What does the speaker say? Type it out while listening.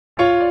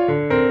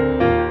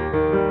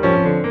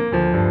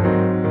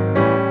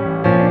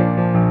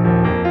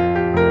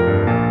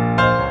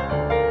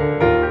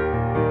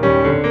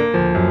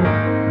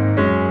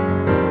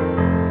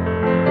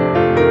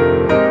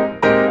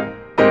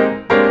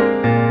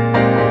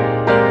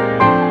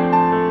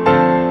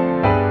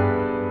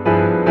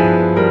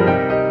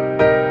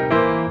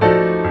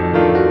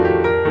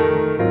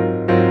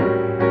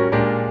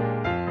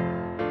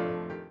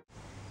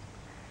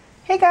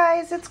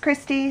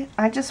Christy.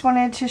 I just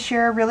wanted to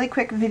share a really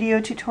quick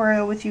video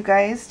tutorial with you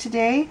guys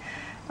today.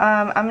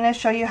 I'm going to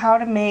show you how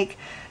to make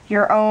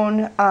your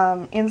own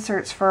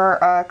inserts for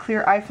a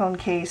clear iPhone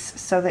case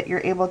so that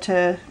you're able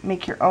to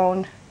make your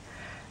own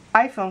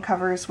iPhone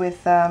covers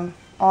with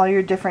all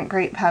your different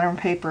great pattern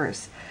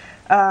papers.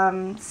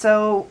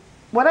 So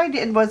what I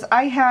did was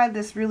I had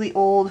this really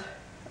old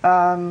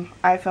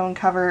iPhone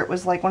cover. It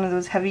was like one of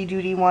those heavy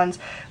duty ones,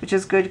 which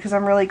is good because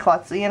I'm really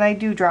klutzy and I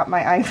do drop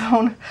my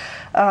iPhone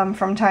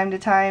from time to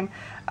time.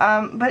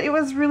 But it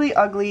was really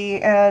ugly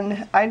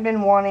and I'd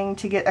been wanting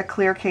to get a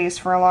clear case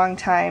for a long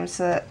time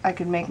so that I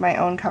could make my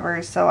own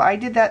covers. So I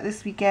did that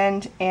this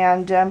weekend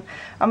and I'm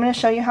going to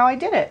show you how I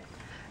did it.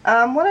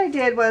 What I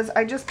did was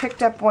I just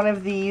picked up one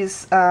of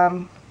these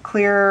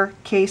clear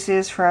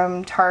cases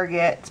from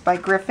Target. It's by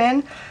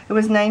Griffin. It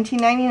was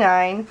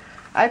 $19.99.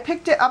 I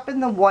picked it up in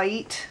the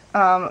white,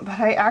 but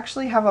I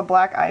actually have a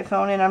black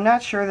iPhone and I'm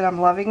not sure that I'm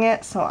loving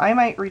it, so I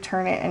might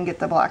return it and get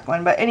the black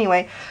one. But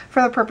anyway,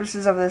 for the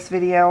purposes of this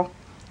video,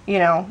 you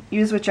know,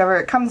 use whichever.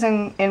 It comes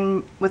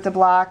in with the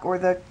black or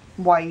the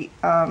white,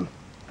 but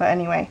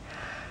anyway.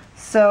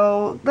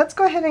 So let's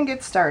go ahead and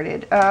get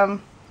started.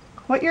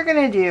 What you're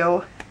going to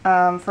do,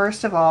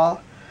 first of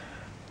all,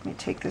 let me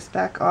take this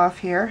back off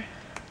here.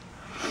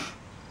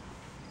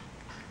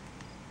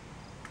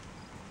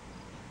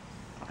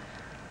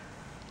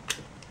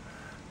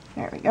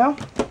 There we go.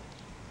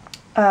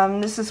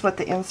 This is what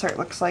the insert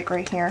looks like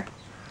right here,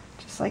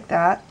 just like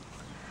that.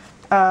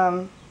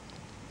 So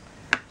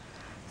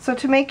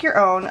to make your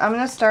own, I'm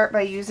going to start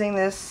by using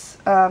this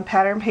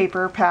pattern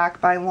paper pack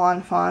by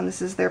Lawnscaping.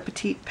 This is their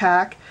petite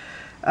pack.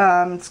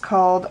 It's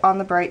called On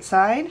the Bright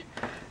Side.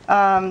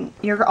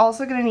 You're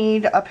also going to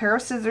need a pair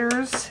of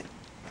scissors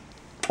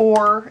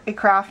or a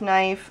craft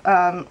knife,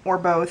 or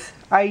both.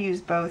 I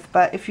use both,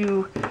 but if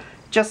you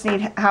just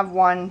have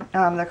one,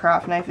 the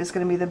craft knife is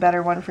going to be the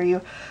better one for you.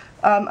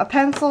 A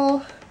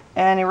pencil,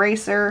 an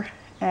eraser,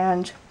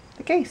 and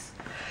the case.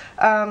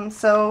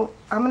 So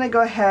I'm going to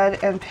go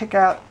ahead and pick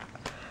out,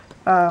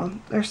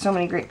 there's so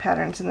many great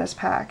patterns in this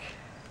pack,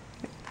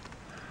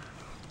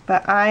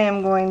 but I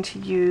am going to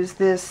use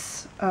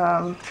this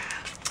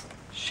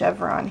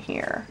chevron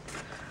here.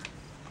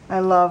 I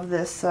love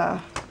this, the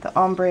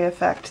ombre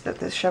effect that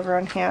this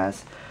chevron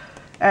has,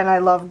 and I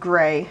love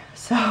gray,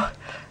 so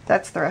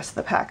that's the rest of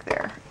the pack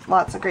there.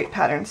 Lots of great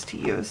patterns to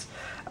use.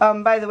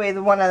 By the way,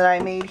 the one that I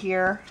made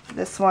here,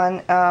 this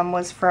one,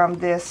 was from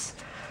this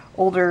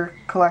older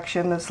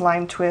collection, this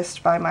Lime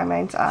Twist by My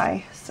Mind's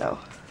Eye. So,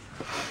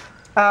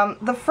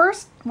 the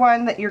first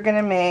one that you're going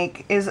to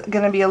make is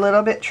going to be a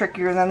little bit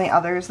trickier than the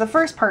others. The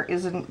first part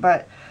isn't,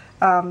 but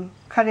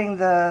cutting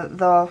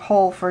the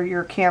hole for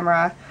your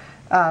camera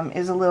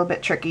is a little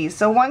bit tricky.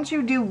 So once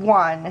you do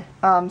one,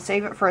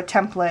 save it for a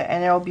template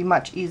and it'll be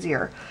much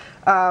easier.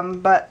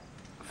 But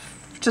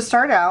to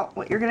start out,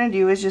 what you're going to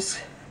do is just,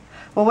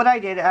 well, what I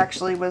did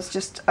actually was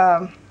just,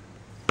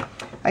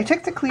 I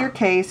took the clear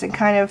case and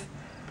kind of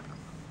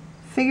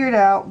figured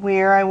out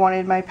where I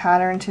wanted my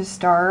pattern to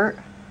start.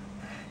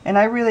 And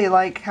I really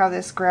like how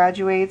this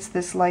graduates,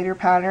 this lighter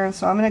pattern,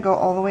 so I'm going to go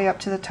all the way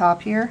up to the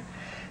top here.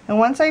 And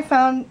once I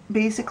found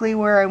basically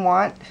where I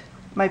want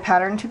my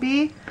pattern to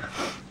be,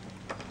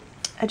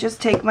 I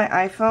just take my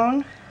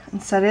iPhone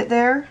and set it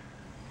there.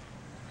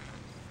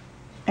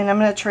 And I'm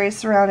going to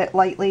trace around it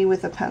lightly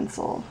with a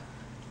pencil.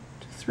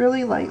 Just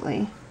really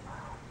lightly.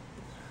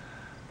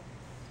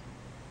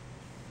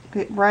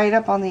 Get right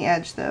up on the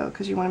edge though,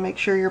 because you want to make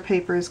sure your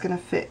paper is going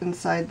to fit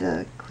inside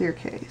the clear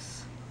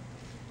case.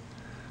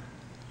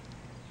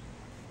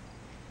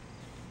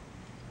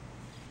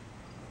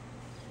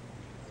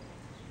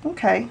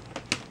 Okay,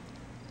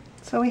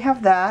 so we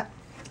have that,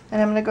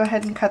 and I'm going to go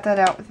ahead and cut that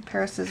out with a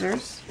pair of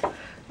scissors.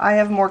 I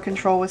have more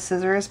control with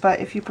scissors, but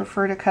if you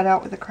prefer to cut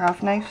out with a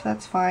craft knife,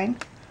 that's fine.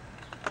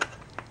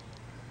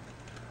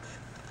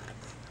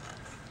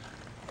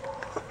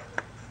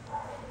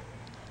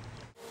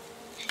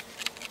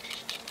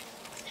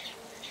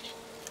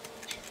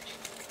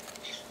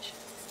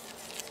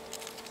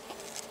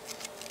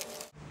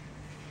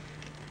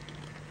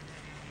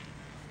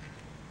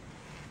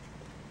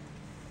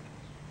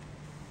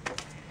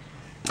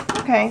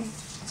 Okay,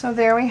 so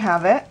there we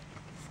have it.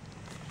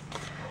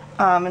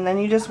 And then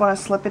you just want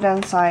to slip it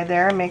inside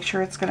there and make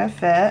sure it's going to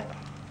fit.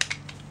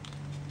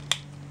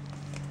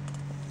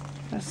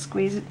 Just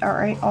squeeze it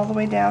all the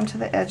way down to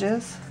the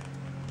edges.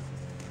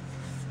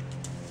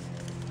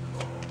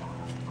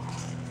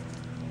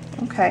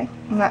 Okay,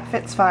 and that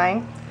fits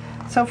fine.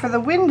 So for the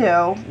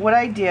window, what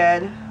I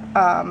did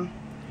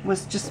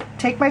was just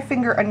take my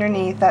finger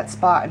underneath that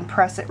spot and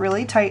press it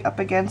really tight up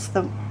against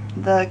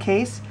the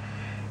case,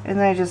 and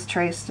then I just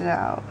traced it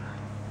out.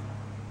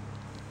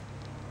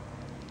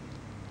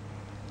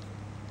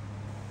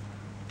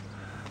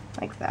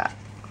 Like that.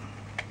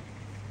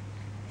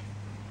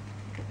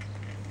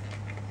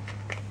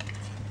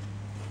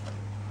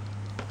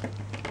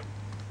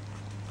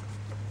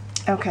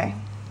 Okay.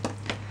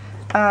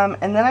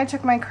 And then I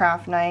took my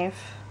craft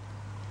knife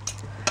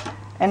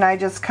and I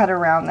just cut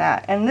around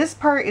that. And this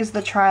part is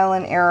the trial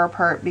and error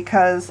part,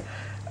 because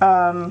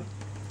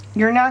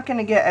you're not going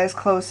to get as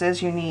close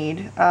as you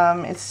need.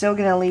 It's still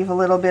going to leave a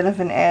little bit of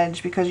an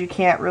edge because you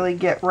can't really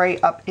get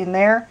right up in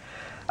there.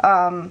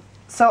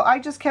 So I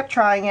just kept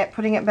trying it,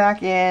 putting it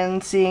back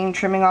in, seeing,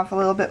 trimming off a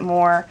little bit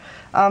more.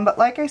 But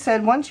like I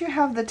said, once you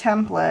have the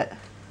template,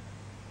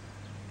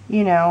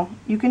 you know,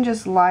 you can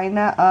just line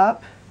that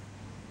up.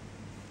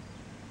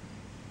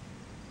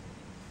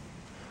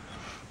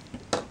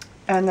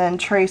 And then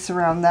trace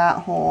around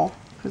that hole,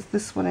 because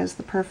this one is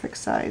the perfect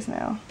size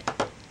now.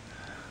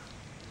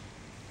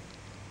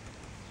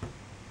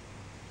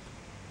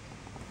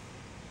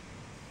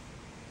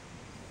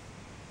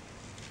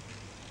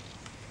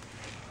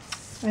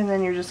 And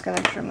then you're just going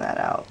to trim that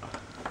out.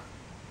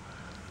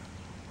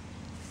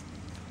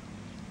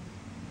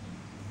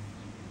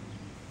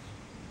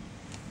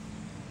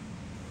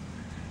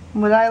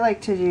 What I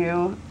like to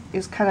do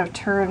is kind of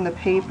turn the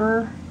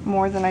paper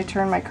more than I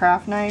turn my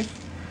craft knife.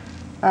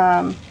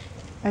 I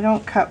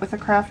don't cut with a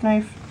craft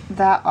knife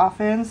that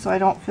often, so I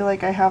don't feel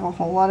like I have a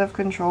whole lot of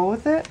control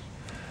with it.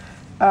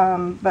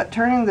 But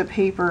turning the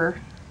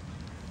paper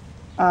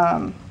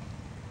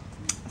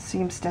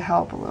seems to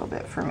help a little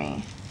bit for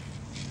me.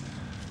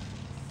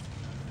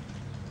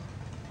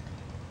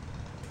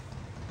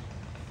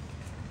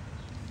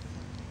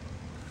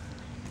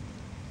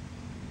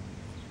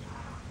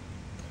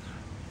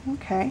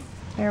 Okay,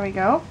 there we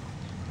go.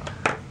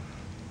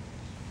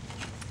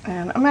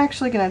 And I'm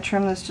actually going to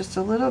trim this just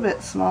a little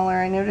bit smaller.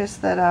 I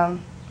noticed that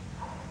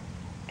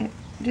it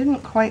didn't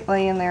quite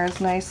lay in there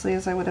as nicely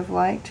as I would have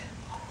liked.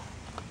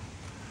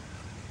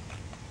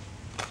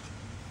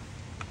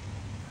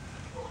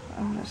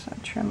 I'm just going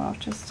to trim off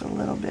just a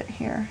little bit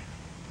here.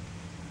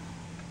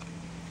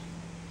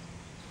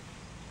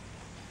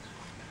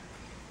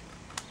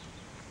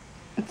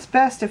 It's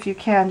best, if you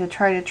can, to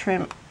try to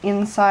trim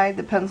inside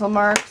the pencil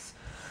marks.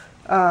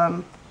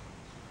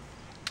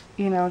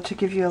 You know, to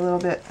give you a little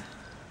bit,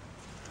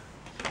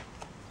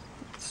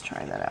 let's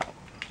try that out,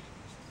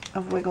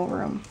 of wiggle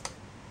room.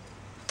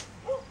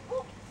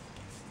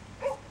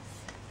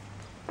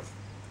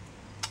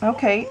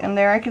 Okay, and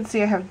there I can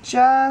see I have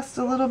just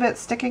a little bit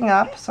sticking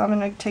up, so I'm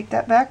going to take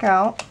that back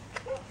out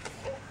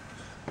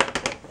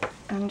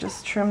and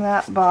just trim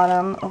that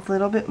bottom a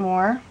little bit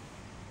more.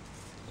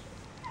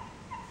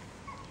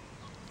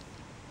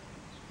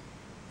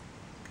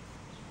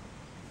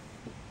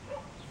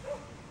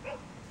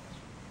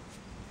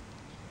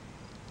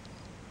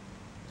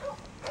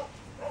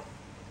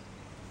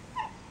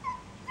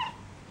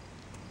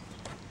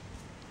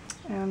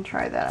 And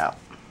try that out.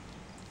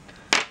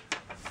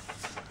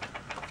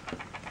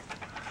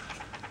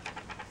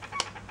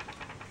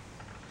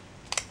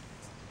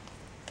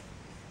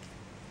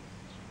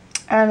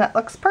 And that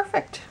looks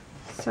perfect.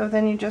 So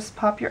then you just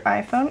pop your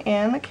iPhone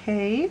in the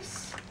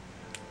case.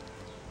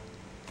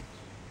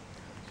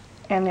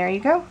 And there you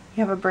go.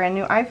 You have a brand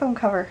new iPhone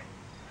cover.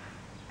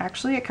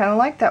 Actually, I kind of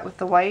like that with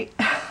the white.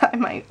 I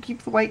might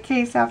keep the white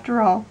case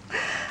after all.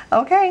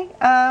 Okay,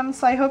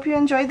 so I hope you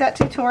enjoyed that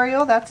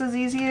tutorial. That's as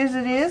easy as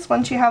it is.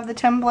 Once you have the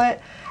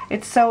template,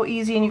 it's so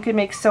easy, and you can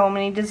make so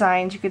many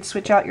designs. You could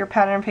switch out your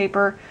pattern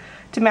paper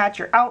to match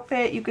your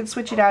outfit. You could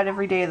switch it out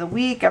every day of the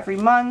week, every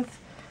month.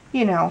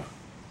 You know,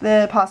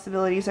 the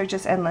possibilities are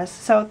just endless.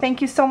 So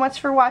thank you so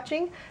much for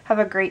watching. Have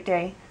a great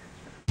day.